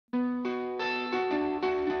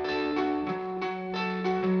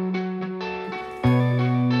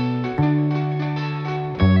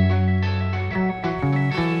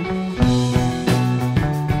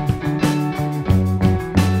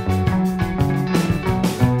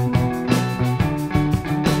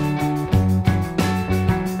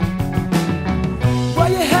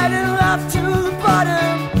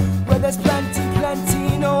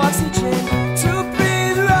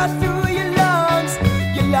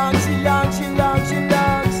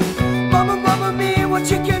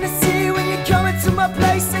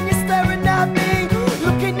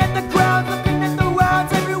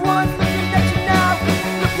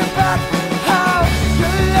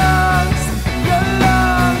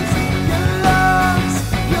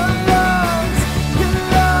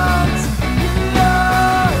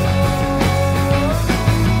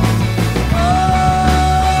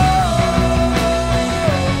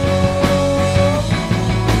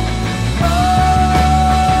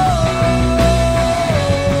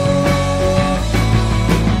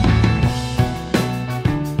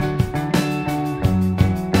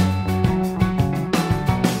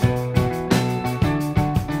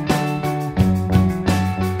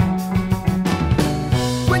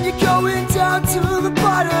down to the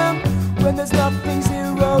bottom, when there's nothing,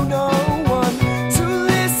 zero, no one to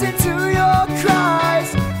listen to your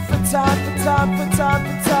cries. For time, for time, for time,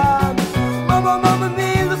 for time. Mama, mama,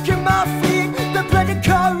 me, look at my feet. The planet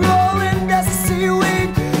car rolling as a seaweed.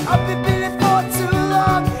 I've been feeling for too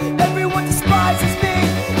long. Everyone despises me.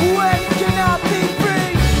 When can I be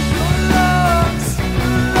free? Your lungs,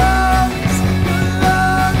 your lungs, your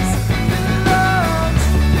lungs, your lungs,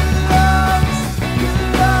 your lungs, your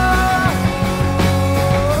lungs.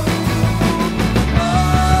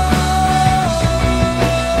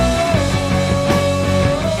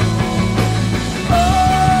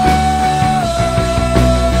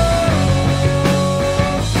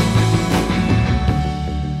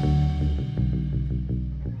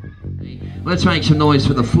 Let's make some noise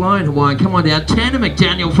for the flying Hawaiian. Come on down. Tanner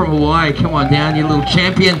McDaniel from Hawaii. Come on down, you little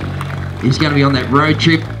champion. He's going to be on that road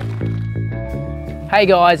trip. Hey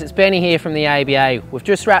guys, it's Benny here from the ABA. We've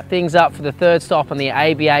just wrapped things up for the third stop on the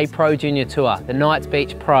ABA Pro Junior Tour, the Knights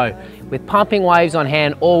Beach Pro. With pumping waves on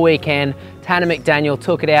hand all weekend, Tanner McDaniel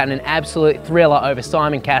took it out in an absolute thriller over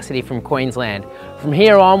Simon Cassidy from Queensland. From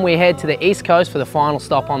here on, we head to the East Coast for the final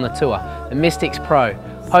stop on the tour, the Mystics Pro.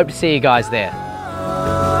 Hope to see you guys there.